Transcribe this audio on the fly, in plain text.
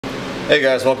Hey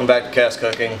guys, welcome back to Cast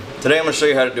Cooking. Today I'm going to show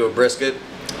you how to do a brisket.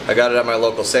 I got it at my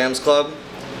local Sam's Club.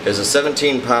 It's a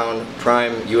 17-pound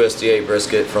prime USDA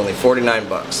brisket for only 49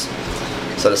 bucks.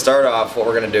 So to start off, what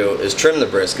we're going to do is trim the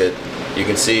brisket. You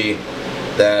can see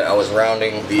that I was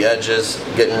rounding the edges,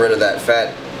 getting rid of that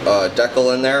fat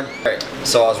decal in there. Alright,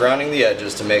 so I was rounding the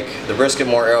edges to make the brisket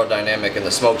more aerodynamic in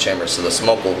the smoke chamber so the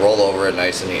smoke will roll over it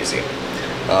nice and easy.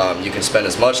 You can spend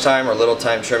as much time or little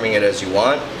time trimming it as you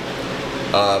want.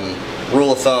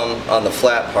 Rule of thumb on the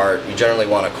flat part, you generally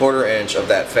want 1/4 inch of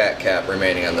that fat cap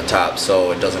remaining on the top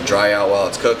so it doesn't dry out while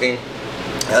it's cooking.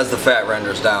 As the fat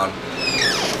renders down,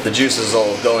 the juices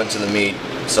will go into the meat,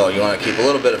 so you want to keep a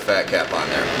little bit of fat cap on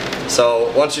there. So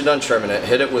once you're done trimming it,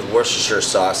 hit it with Worcestershire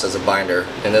sauce as a binder.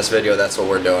 In this video, that's what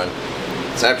we're doing.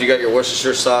 So after you got your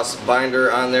Worcestershire sauce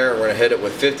binder on there, we're going to hit it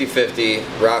with 50-50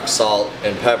 rock salt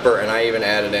and pepper, and I even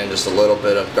added in just a little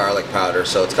bit of garlic powder,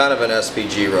 so it's kind of an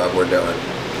SPG rub we're doing.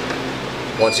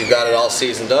 Once you've got it all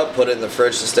seasoned up, put it in the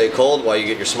fridge to stay cold while you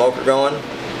get your smoker going,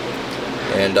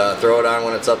 and throw it on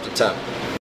when it's up to temp.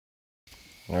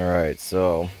 Alright,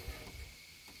 so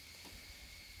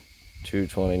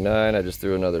 229, I just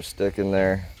threw another stick in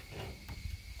there.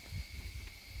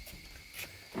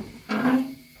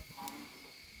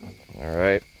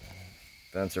 Alright,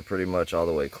 vents are pretty much all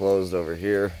the way closed over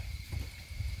here.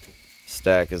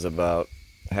 Stack is about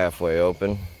halfway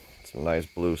open. Some nice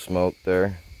blue smoke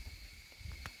there.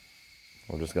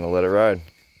 We're just gonna let it ride.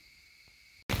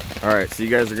 Alright, so you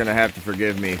guys are gonna have to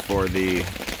forgive me for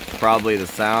probably the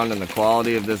sound and the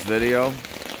quality of this video.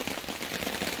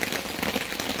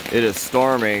 It is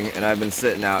storming and I've been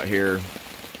sitting out here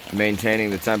maintaining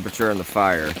the temperature and the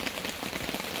fire.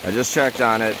 I just checked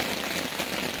on it.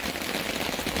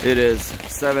 It is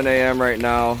 7 a.m. right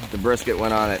now. The brisket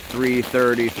went on at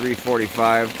 3:30,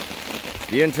 3:45.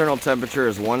 The internal temperature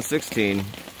is 116.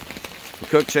 The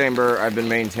cook chamber I've been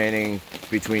maintaining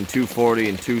between 240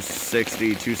 and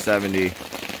 260, 270.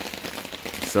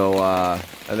 So I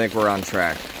think we're on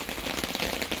track.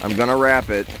 I'm gonna wrap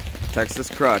it, Texas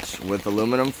crutch, with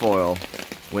aluminum foil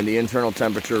when the internal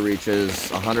temperature reaches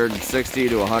 160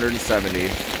 to 170,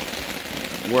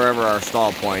 wherever our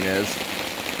stall point is.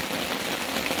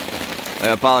 I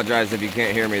apologize if you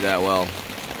can't hear me that well.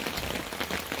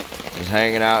 Just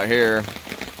hanging out here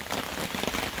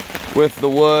with the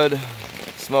wood.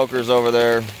 Smoker's over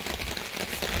there.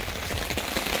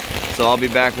 So I'll be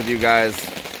back with you guys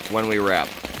when we wrap.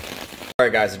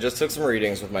 Alright guys, I just took some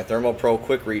readings with my Thermo Pro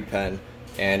quick read pen,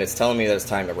 and it's telling me that it's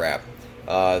time to wrap.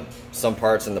 Some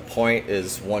parts in the point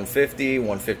is 150,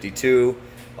 152.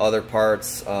 Other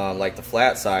parts, like the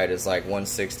flat side, is like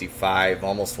 165,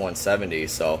 almost 170.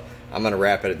 So I'm going to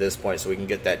wrap it at this point so we can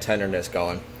get that tenderness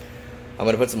going. I'm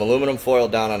going to put some aluminum foil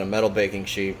down on a metal baking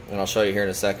sheet, and I'll show you here in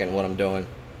a second what I'm doing.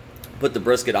 Put the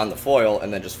brisket on the foil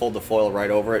and then just fold the foil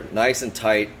right over it, nice and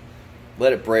tight.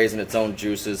 Let it braise in its own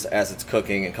juices as it's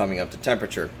cooking and coming up to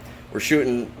temperature. We're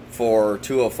shooting for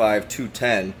 205,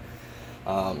 210,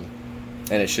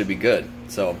 and it should be good.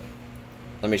 So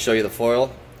let me show you the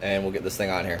foil and we'll get this thing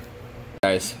on here.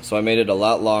 Guys, so I made it a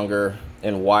lot longer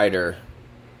and wider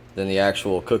than the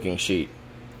actual cooking sheet.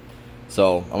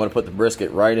 So I'm going to put the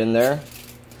brisket right in there.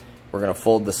 We're going to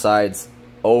fold the sides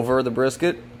over the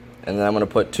brisket, and then I'm going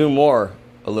to put 2 more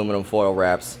aluminum foil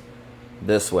wraps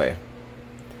this way,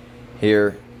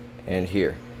 here and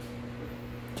here,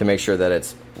 to make sure that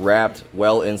it's wrapped,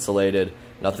 well insulated,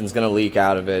 nothing's going to leak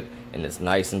out of it, and it's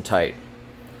nice and tight.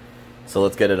 So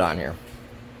let's get it on here.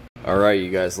 Alright you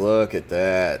guys, look at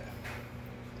that.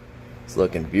 It's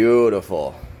looking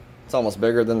beautiful. It's almost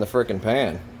bigger than the frickin'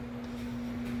 pan.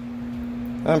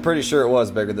 I'm pretty sure it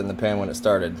was bigger than the pan when it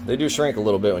started. They do shrink a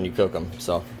little bit when you cook them,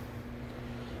 so.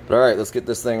 But alright, let's get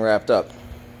this thing wrapped up.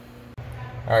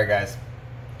 Alright guys,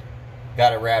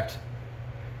 got it wrapped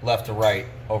left to right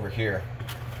over here.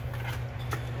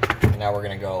 And now we're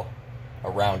going to go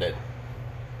around it.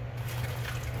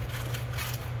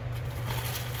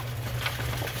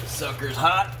 This sucker's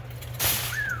hot.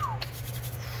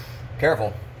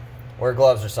 Careful. Wear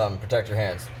gloves or something. Protect your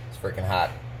hands. It's freaking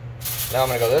hot. Now I'm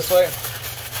going to go this way.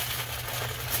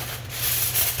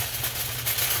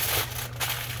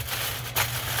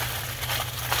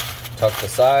 Tuck the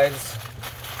sides.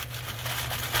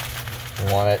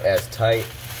 You want it as tight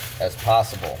as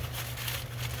possible.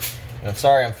 And I'm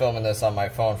sorry I'm filming this on my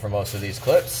phone for most of these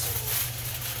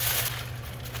clips.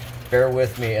 Bear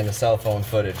with me in the cell phone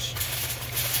footage.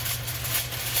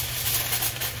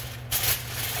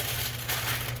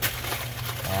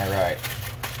 Alright.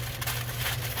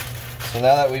 So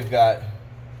now that we've got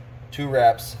 2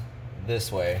 wraps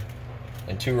this way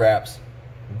and 2 wraps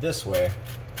this way,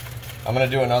 I'm going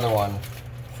to do another one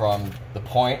from the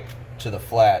point to the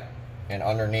flat and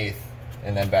underneath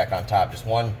and then back on top. Just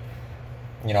one,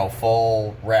 you know,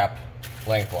 full wrap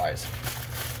lengthwise.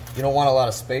 You don't want a lot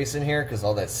of space in here because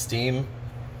all that steam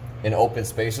in open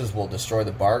spaces will destroy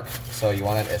the bark. So you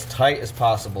want it as tight as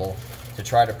possible to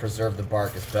try to preserve the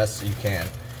bark as best you can.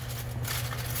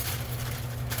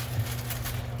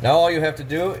 Now all you have to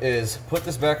do is put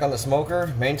this back on the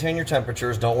smoker, maintain your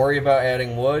temperatures, don't worry about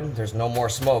adding wood, there's no more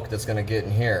smoke that's going to get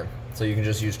in here. So you can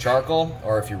just use charcoal,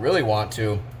 or if you really want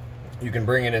to, you can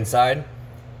bring it inside,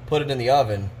 put it in the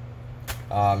oven,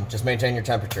 just maintain your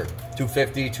temperature,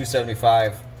 250,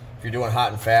 275, if you're doing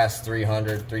hot and fast,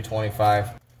 300, 325.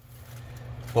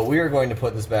 But we are going to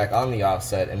put this back on the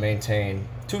offset and maintain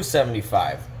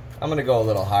 275. I'm going to go a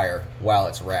little higher while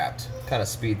it's wrapped, kind of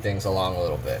speed things along a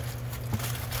little bit.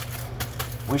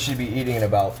 We should be eating in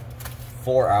about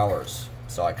 4 hours,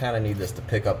 so I kind of need this to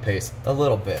pick up pace a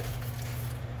little bit.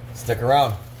 Stick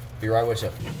around, be right with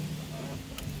you.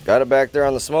 Got it back there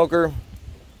on the smoker,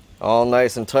 all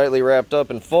nice and tightly wrapped up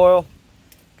in foil.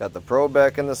 Got the probe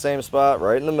back in the same spot,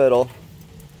 right in the middle.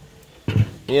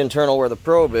 The internal where the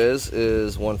probe is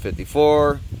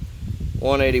 154,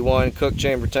 181 cook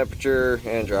chamber temperature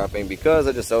and dropping because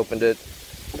I just opened it.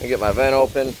 I get my vent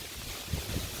open.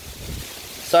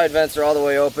 Side vents are all the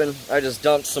way open. I just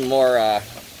dumped some more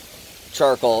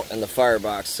charcoal in the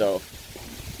firebox, so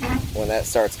when that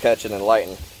starts catching and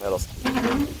lighting,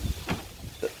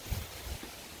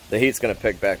 the heat's going to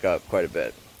pick back up quite a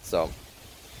bit. So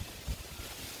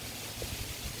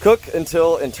cook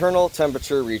until internal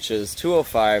temperature reaches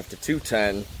 205 to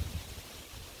 210.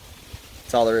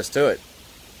 That's all there is to it.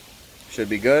 Should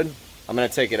be good. I'm going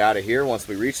to take it out of here once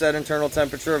we reach that internal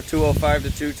temperature of 205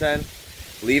 to 210.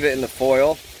 Leave it in the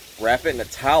foil, wrap it in a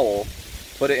towel,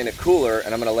 put it in a cooler,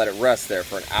 and I'm going to let it rest there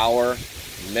for an hour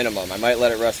minimum. I might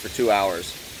let it rest for 2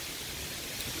 hours.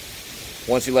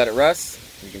 Once you let it rest,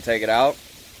 you can take it out,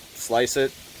 slice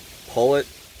it, pull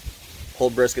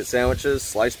brisket sandwiches,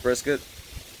 sliced brisket.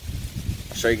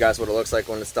 I'll show you guys what it looks like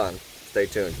when it's done. Stay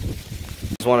tuned.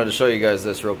 Just wanted to show you guys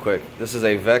this real quick. This is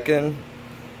a Vekin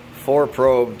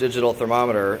 4-probe digital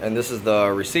thermometer, and this is the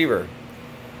receiver.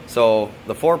 So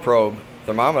the 4-probe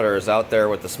thermometer is out there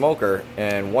with the smoker,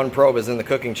 and one probe is in the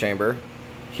cooking chamber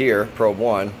here, probe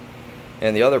 1,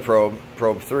 and the other probe,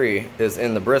 probe 3, is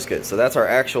in the brisket. So that's our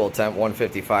actual temp,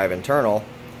 155 internal,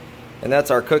 and that's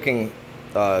our cooking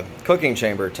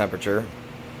chamber temperature,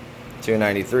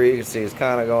 293. You can see it's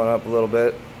kind of going up a little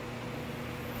bit.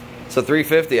 So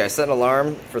 350, I set an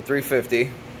alarm for 350.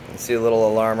 You can see a little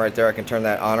alarm right there. I can turn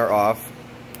that on or off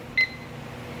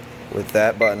with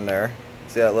that button there.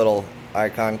 See that little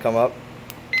icon come up?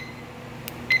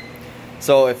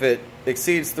 So if it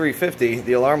exceeds 350,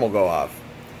 the alarm will go off.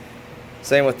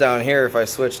 Same with down here. If I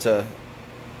switch to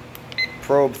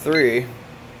probe 3, you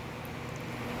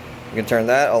can turn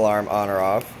that alarm on or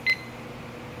off.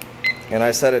 And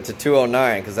I set it to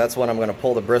 209 because that's when I'm going to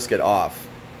pull the brisket off.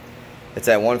 It's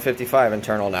at 155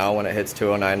 internal now. When it hits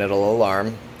 209, it'll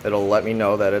alarm. It'll let me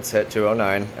know that it's hit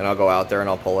 209, and I'll go out there and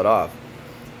I'll pull it off.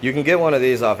 You can get one of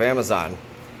these off Amazon.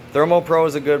 ThermoPro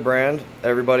is a good brand.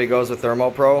 Everybody goes with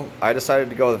ThermoPro. I decided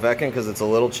to go with Vekin because it's a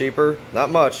little cheaper. Not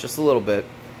much, just a little bit.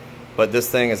 But this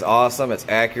thing is awesome. It's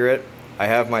accurate. I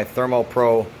have my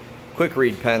ThermoPro quick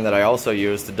read pen that I also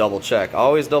use to double check.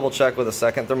 Always double check with a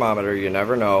second thermometer. You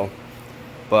never know.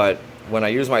 But when I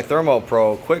use my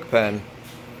ThermoPro quick pen,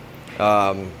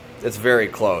 it's very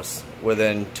close,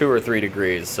 within 2 or 3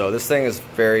 degrees. So this thing is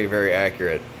very, very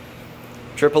accurate.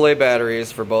 AAA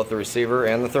batteries for both the receiver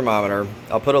and the thermometer.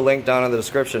 I'll put a link down in the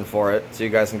description for it so you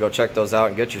guys can go check those out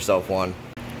and get yourself one.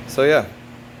 So yeah,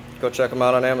 go check them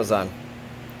out on Amazon.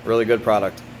 Really good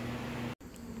product.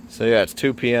 So yeah, it's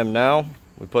 2 p.m. now.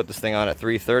 We put this thing on at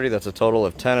 3:30. That's a total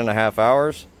of 10.5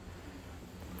 hours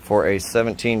for a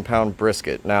 17-pound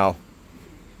brisket. Now,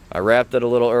 I wrapped it a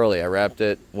little early. I wrapped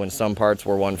it when some parts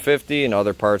were 150 and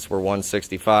other parts were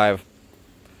 165.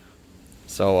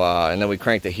 So, and then we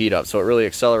cranked the heat up. So it really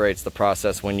accelerates the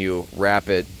process when you wrap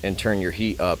it and turn your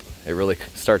heat up. It really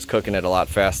starts cooking it a lot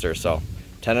faster. So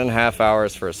 10.5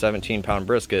 hours for a 17-pound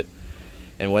brisket.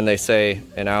 And when they say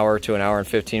an hour to an hour and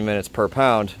 15 minutes per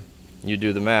pound, you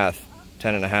do the math.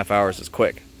 10.5 hours is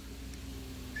quick.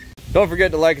 Don't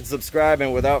forget to like and subscribe.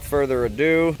 And without further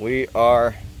ado, we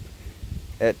are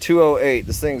at 2:08.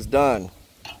 This thing's done.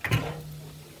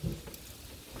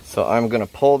 So I'm going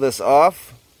to pull this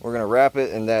off. We're going to wrap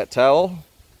it in that towel,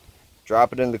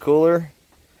 drop it in the cooler,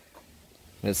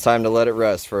 and it's time to let it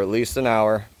rest for at least an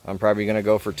hour. I'm probably going to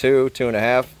go for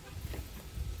 2.5,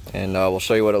 and we'll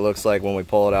show you what it looks like when we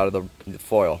pull it out of the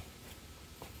foil.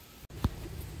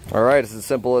 Alright, it's as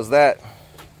simple as that.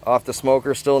 off the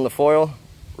smoker, still in the foil,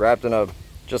 wrapped in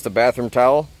just a bathroom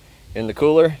towel in the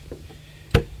cooler.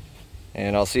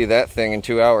 And I'll see that thing in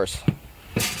 2 hours.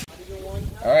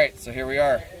 All right, so here we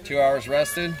are, 2 hours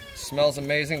rested. Smells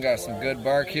amazing, got some good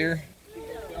bark here.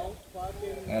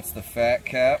 That's the fat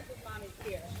cap.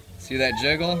 See that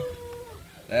jiggle?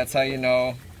 That's how you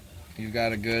know you've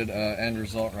got a good end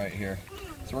result right here.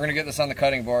 So we're gonna get this on the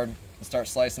cutting board and start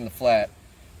slicing the flat,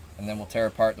 and then we'll tear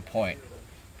apart the point.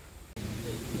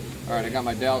 All right, I got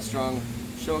my Dowel Strong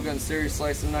Shogun Series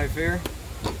slicing knife here.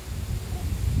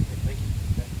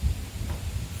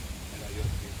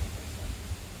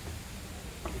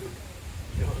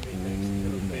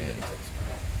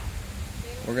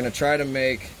 We're gonna try to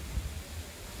make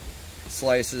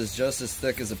slices just as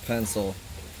thick as a pencil,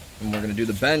 and we're gonna do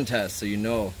the bend test so you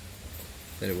know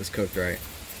that it was cooked right.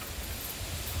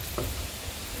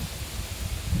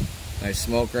 Nice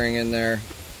smoke ring in there,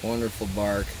 wonderful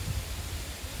bark.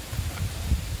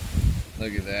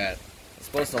 Look at that. It's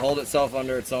supposed to hold itself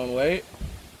under its own weight.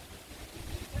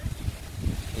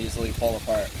 Easily pull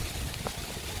apart.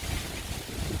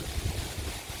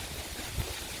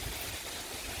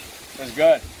 It's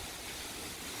good.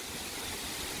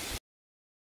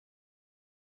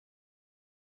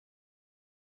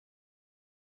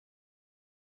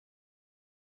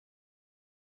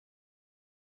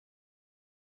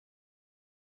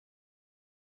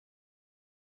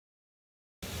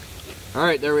 All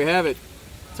right, there we have it.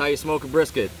 That's how you smoke a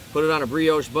brisket. Put it on a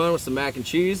brioche bun with some mac and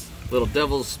cheese, a little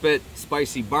devil's spit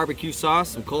spicy barbecue sauce,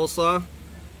 some coleslaw.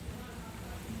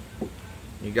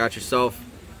 You got yourself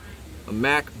a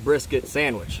mac brisket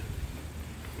sandwich.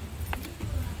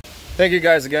 Thank you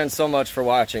guys again so much for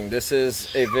watching. This is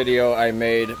a video I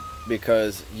made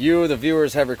because you, the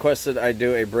viewers, have requested I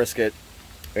do a brisket,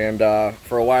 and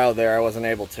for a while there I wasn't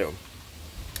able to.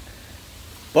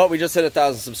 But we just hit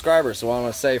 1,000 subscribers, so I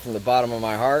want to say from the bottom of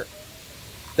my heart,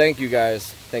 thank you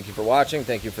guys. Thank you for watching.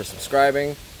 Thank you for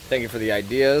subscribing. Thank you for the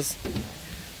ideas.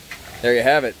 There you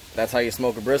have it. That's how you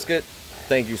smoke a brisket.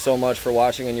 Thank you so much for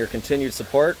watching and your continued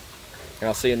support, and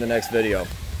I'll see you in the next video.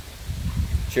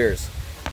 Cheers.